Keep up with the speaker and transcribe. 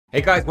Hey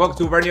guys, welcome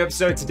to a brand new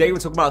episode. Today we're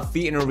talking about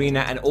Thetan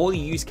Arena and all the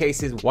use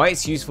cases, why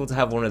it's useful to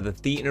have one of the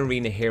Thetan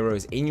Arena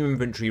heroes in your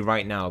inventory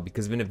right now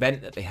because of an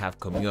event that they have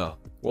coming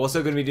up. We're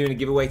also going to be doing a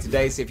giveaway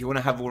today, so if you want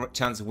to have a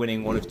chance of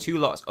winning one of 2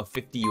 lots of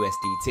 50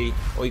 USDT,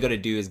 all you got to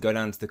do is go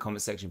down to the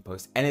comment section,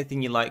 post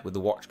anything you like with the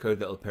watch code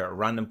that will appear at a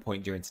random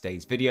point during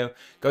today's video.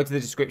 Go to the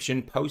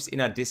description, post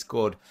in our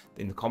Discord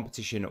in the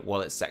competition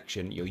wallet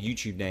section your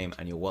YouTube name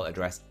and your wallet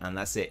address, and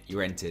that's it.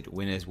 You're entered.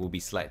 Winners will be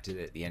selected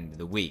at the end of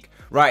the week.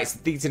 Right, so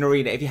Thetan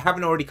Arena. If you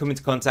haven't already come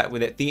into contact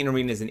with it, Thetan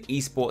Arena is an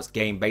esports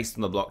game based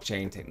on the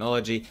blockchain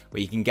technology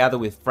where you can gather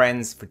with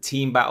friends for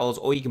team battles,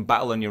 or you can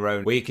battle on your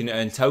own, where you can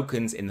earn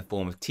tokens in the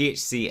form of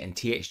THC and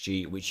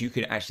THG, which you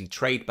can actually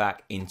trade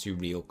back into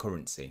real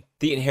currency.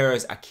 Thetan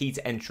heroes are key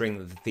to entering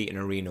the Thetan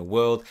Arena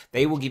world.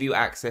 They will give you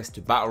access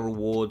to battle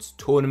rewards,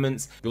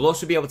 tournaments. You'll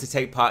also be able to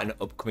take part in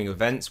upcoming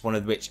events, one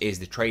of which is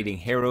the Trading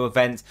Hero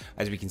event.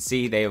 As we can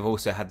see, they have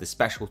also had the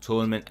special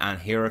tournament and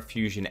Hero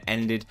Fusion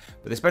ended,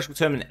 but the special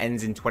tournament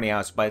ends in 20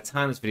 hours. So by the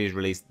time this video is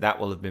released, that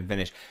will have been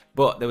finished.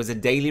 But there was a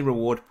daily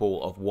reward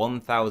pool of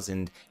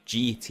 1,000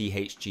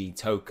 GTHG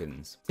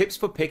tokens. Tips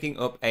for picking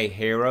up a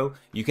hero: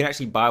 you can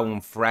actually buy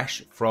one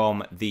fresh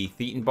from the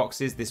Thetan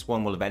boxes. This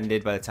one will have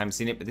ended by the time you've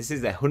seen it, but this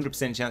is a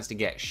 100% chance to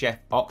get Chef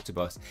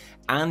Octopus,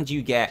 and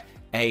you get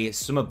a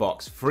summer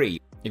box free.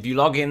 If you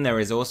log in, there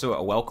is also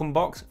a welcome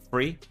box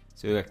free,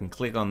 so I can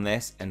click on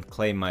this and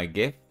claim my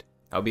gift.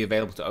 That'll be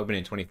available to open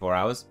in 24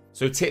 hours.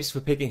 So tips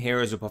for picking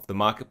heroes up off the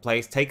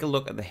marketplace: take a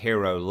look at the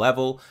hero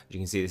level. As you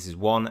can see, this is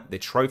 1. The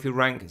trophy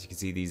rank, as you can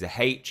see, these are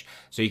H,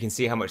 so you can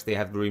see how much they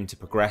have room to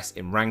progress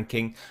in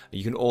ranking.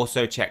 You can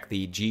also check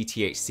the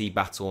GTHC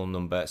battle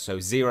number,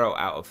 so 0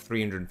 out of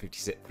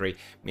 353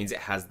 means it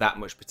has that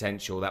much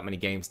potential, that many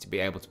games to be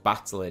able to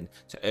battle in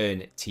to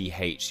earn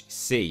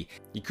THC.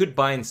 You could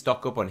buy and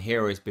stock up on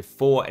heroes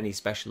before any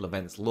special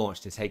events launch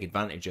to take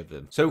advantage of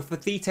them. So for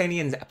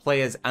Thetanians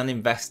players and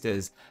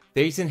investors,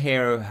 Thetan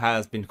Hero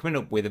has been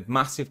coming up with a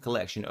massive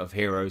collection of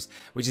heroes,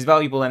 which is a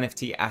valuable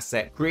NFT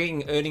asset,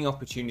 creating earning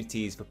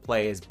opportunities for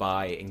players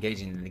by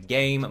engaging in the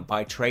game,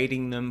 by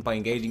trading them, by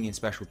engaging in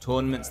special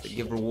tournaments that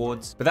give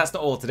rewards. But that's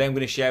not all. Today I'm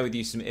going to share with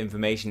you some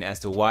information as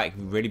to why it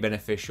can be really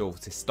beneficial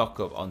to stock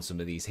up on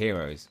some of these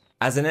heroes.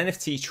 As an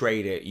NFT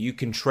trader, you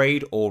can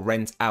trade or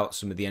rent out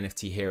some of the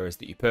NFT heroes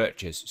that you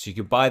purchase. So you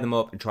can buy them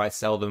up and try to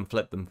sell them,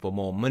 flip them for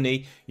more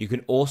money. You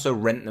can also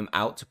rent them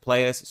out to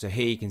players. So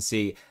here you can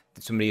see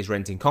that somebody is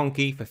renting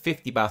Conky for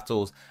 50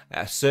 battles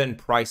at a certain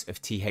price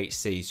of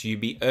THC. So you'd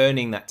be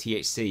earning that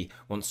THC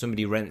once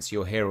somebody rents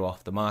your hero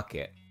off the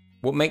market.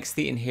 What makes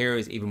Thetan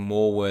heroes even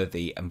more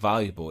worthy and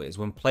valuable is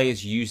when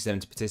players use them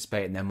to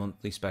participate in their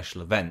monthly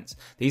special events.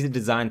 These are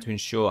designed to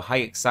ensure high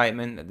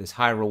excitement, that there's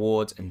high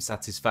rewards and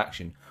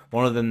satisfaction.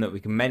 One of them that we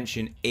can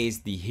mention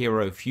is the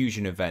Hero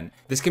Fusion event.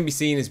 This can be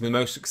seen as the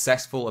most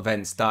successful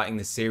event starting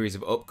the series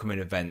of upcoming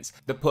events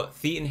that put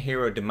Thetan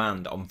hero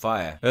demand on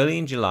fire. Early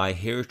in July,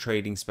 Hero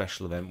Trading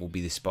special event will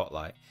be the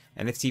spotlight.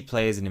 NFT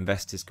players and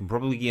investors can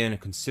probably earn a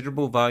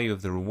considerable value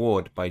of the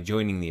reward by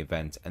joining the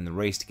event and the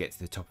race to get to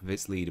the top of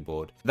its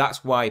leaderboard.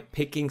 That's why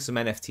picking some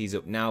NFTs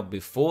up now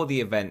before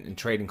the event and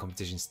trading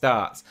competition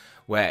starts,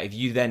 where if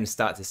you then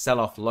start to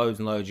sell off loads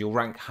and loads, you'll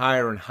rank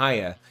higher and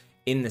higher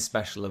in the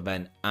special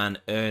event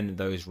and earn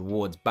those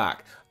rewards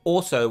back.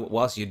 Also,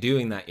 whilst you're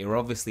doing that, you're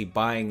obviously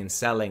buying and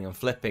selling and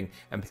flipping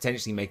and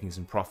potentially making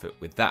some profit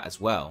with that as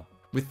well.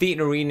 With Thetan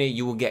Arena,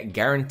 you will get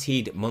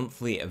guaranteed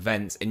monthly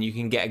events and you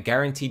can get a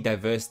guaranteed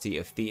diversity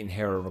of Thetan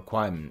hero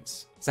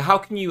requirements. So how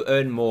can you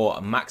earn more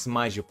and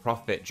maximize your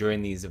profit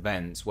during these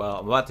events? Well,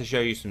 I'm about to show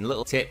you some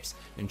little tips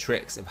and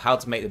tricks of how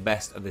to make the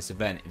best of this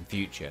event in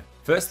future.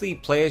 Firstly,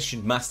 players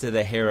should master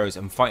their heroes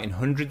and fight in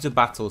hundreds of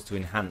battles to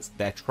enhance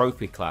their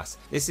trophy class.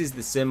 This is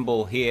the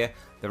symbol here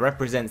that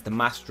represents the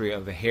mastery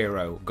of a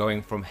hero,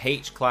 going from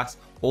H class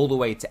all the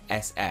way to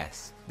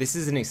SS. This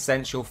is an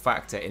essential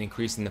factor in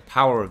increasing the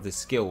power of the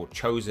skill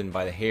chosen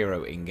by the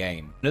hero in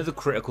game. Another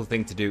critical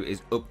thing to do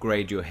is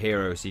upgrade your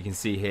hero. So you can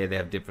see here they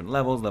have different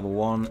levels: level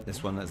 1,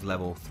 this one that's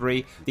level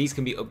 3. These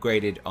can be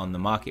upgraded on the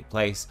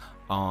marketplace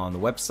on the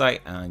website,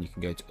 and you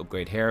can go to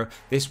upgrade hero.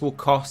 This will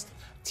cost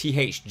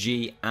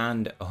THG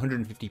and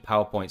 150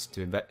 power points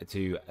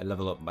to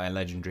level up by a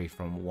legendary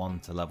from 1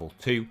 to level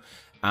 2.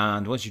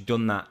 And once you've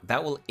done that,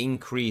 that will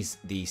increase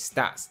the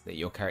stats that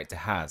your character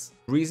has.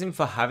 The reason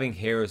for having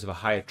heroes of a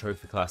higher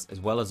trophy class as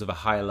well as of a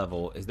higher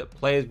level is that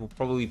players will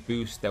probably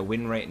boost their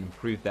win rate and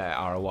improve their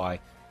ROI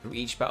through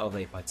each battle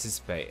they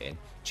participate in.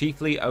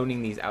 Chiefly,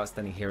 owning these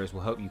outstanding heroes will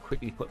help you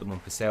quickly put them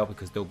on for sale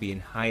because they'll be in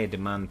higher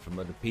demand from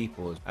other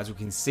people. As we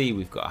can see,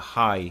 we've got a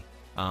high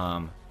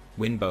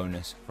win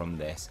bonus from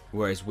this,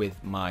 whereas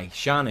with my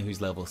Shana,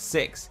 who's level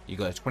 6, you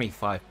got a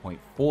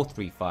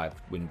 25.435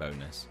 win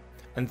bonus.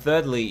 And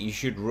thirdly, you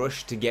should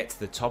rush to get to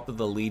the top of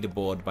the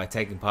leaderboard by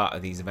taking part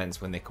of these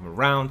events when they come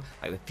around,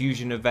 like the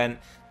Fusion event.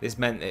 This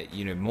meant that,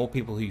 more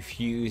people who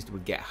fused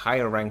would get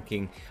higher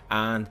ranking,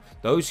 and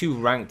those who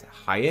ranked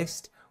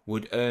highest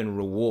would earn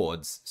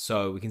rewards.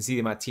 So we can see the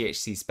amount of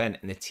THC spent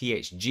and the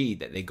THG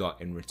that they got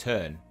in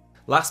return.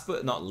 Last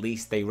but not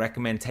least, they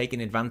recommend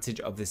taking advantage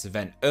of this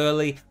event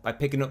early by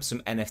picking up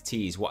some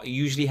NFTs. What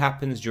usually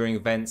happens during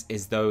events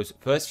is those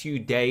first few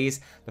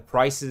days, the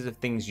prices of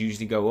things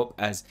usually go up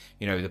as,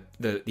 you know,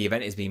 the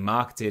event is being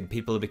marketed,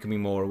 people are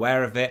becoming more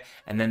aware of it,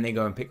 and then they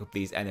go and pick up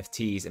these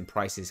NFTs and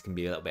prices can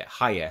be a little bit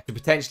higher. So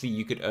potentially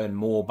you could earn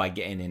more by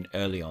getting in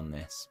early on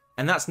this.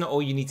 And that's not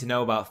all you need to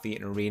know about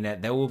Thetan Arena.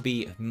 There will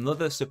be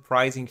another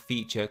surprising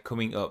feature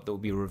coming up that will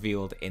be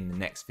revealed in the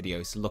next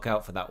video, so look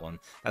out for that one.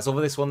 That's all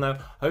for this one though.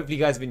 Hopefully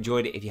you guys have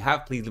enjoyed it. If you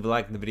have, please leave a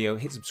like on the video,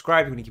 hit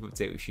subscribe if you want to keep up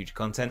to date with future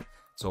content.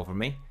 That's all from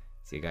me.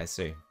 See you guys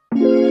soon.